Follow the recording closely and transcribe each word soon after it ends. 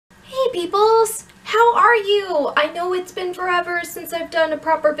peoples! How are you? I know it's been forever since I've done a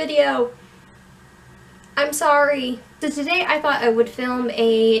proper video. I'm sorry. So today I thought I would film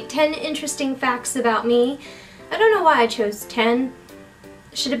a 10 interesting facts about me. I don't know why I chose 10.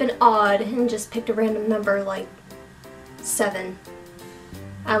 It should have been odd and just picked a random number like 7.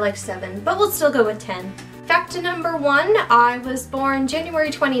 I like 7, but we'll still go with 10. Fact number 1, I was born January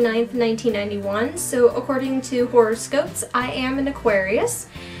 29th, 1991, so according to horoscopes, I am an Aquarius.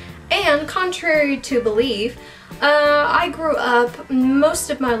 And contrary to belief, I grew up most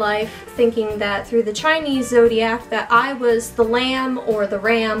of my life thinking that through the Chinese zodiac that I was the lamb or the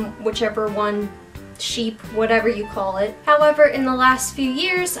ram, whichever one, sheep, whatever you call it. However, in the last few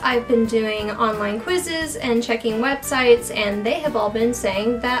years, I've been doing online quizzes and checking websites, and they have all been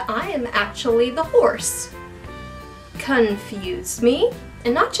saying that I am actually the horse. Confuse me.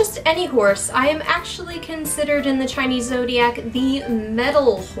 And not just any horse, I am actually considered in the Chinese zodiac the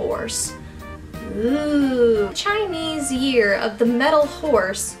metal horse. Ooh. The Chinese year of the metal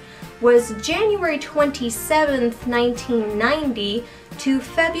horse was January 27th, 1990 to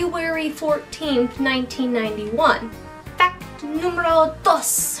February 14th, 1991. Fact numero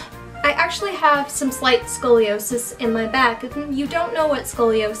dos. I actually have some slight scoliosis in my back. If you don't know what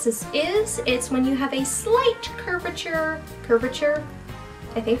scoliosis is, it's when you have a slight curvature?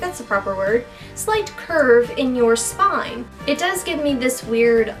 I think that's the proper word. Slight curve in your spine. It does give me this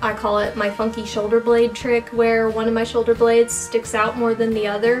weird, I call it my funky shoulder blade trick, where one of my shoulder blades sticks out more than the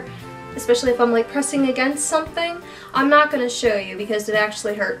other, especially if I'm like pressing against something. I'm not going to show you because it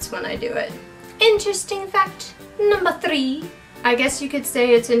actually hurts when I do it. Interesting fact number 3. I guess you could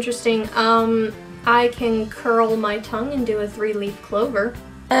say it's interesting. I can curl my tongue and do a 3-leaf clover.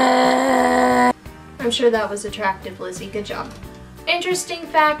 I'm sure that was attractive, Lizzie. Good job. Interesting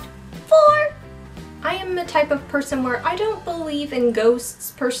fact 4. I am the type of person where I don't believe in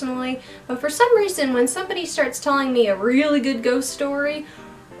ghosts personally, but for some reason when somebody starts telling me a really good ghost story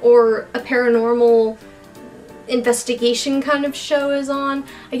or a paranormal investigation kind of show is on,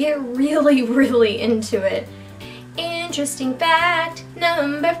 I get really, really into it. Interesting fact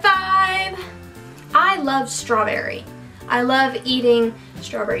number 5. I love strawberry. I love eating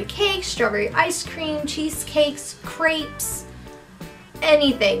strawberry cake, strawberry ice cream, cheesecakes, crepes,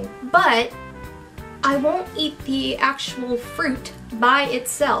 anything, but I won't eat the actual fruit by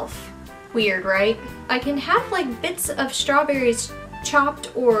itself. Weird, right? I can have like bits of strawberries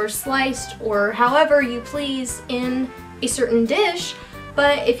chopped or sliced or however you please in a certain dish,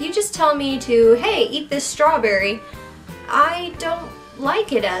 but if you just tell me to, hey, eat this strawberry, I don't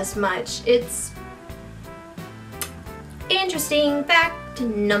like it as much. It's interesting fact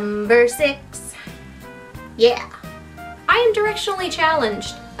number 6. Yeah. I am directionally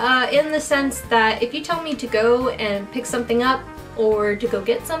challenged in the sense that if you tell me to go and pick something up or to go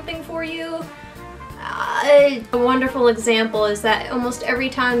get something for you, a wonderful example is that almost every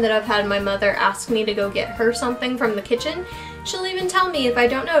time that I've had my mother ask me to go get her something from the kitchen, she'll even tell me if I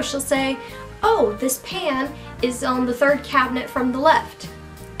don't know. She'll say, oh, this pan is on the 3rd cabinet from the left.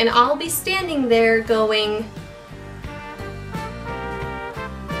 And I'll be standing there going,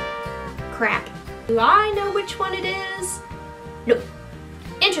 crap. Do I know which one it is? Nope.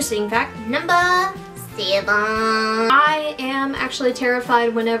 Interesting fact number 7. I am actually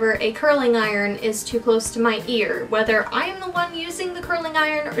terrified whenever a curling iron is too close to my ear, whether I am the one using the curling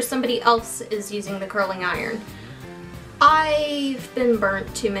iron or somebody else is using the curling iron. I've been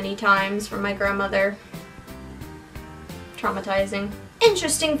burnt too many times from my grandmother. Traumatizing.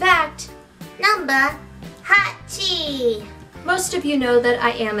 Interesting fact number 8. Most of you know that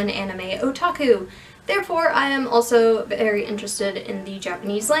I am an anime otaku. Therefore, I am also very interested in the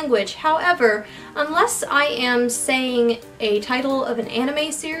Japanese language. However, unless I am saying a title of an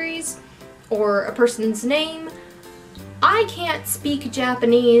anime series or a person's name, I can't speak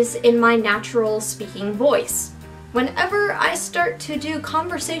Japanese in my natural speaking voice. Whenever I start to do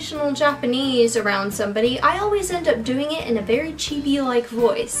conversational Japanese around somebody, I always end up doing it in a very chibi-like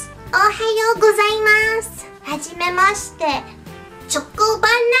voice. Ohayou gozaimasu. Hajimemashite. Choco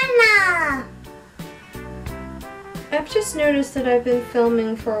banana. I've just noticed that I've been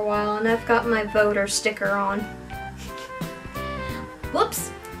filming for a while and I've got my voter sticker on.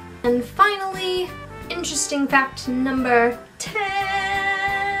 Whoops. And finally, interesting fact number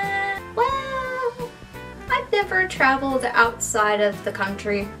 10. Well, I've never traveled outside of the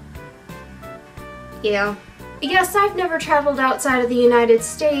country. Yeah. Yes, I've never traveled outside of the United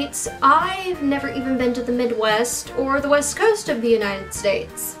States. I've never even been to the Midwest or the West Coast of the United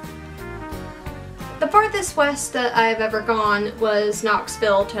States. The farthest west that I've ever gone was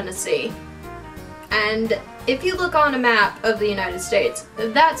Knoxville, Tennessee. And if you look on a map of the United States,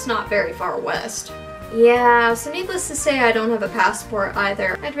 that's not very far west. Yeah, so needless to say, I don't have a passport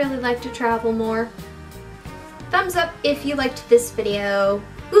either. I'd really like to travel more. Thumbs up if you liked this video.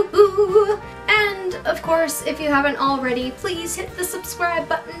 Woohoo! And of course, if you haven't already, please hit the subscribe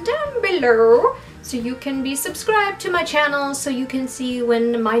button down below so you can be subscribed to my channel so you can see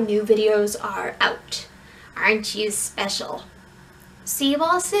when my new videos are out. Aren't you special? See you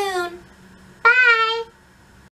all soon!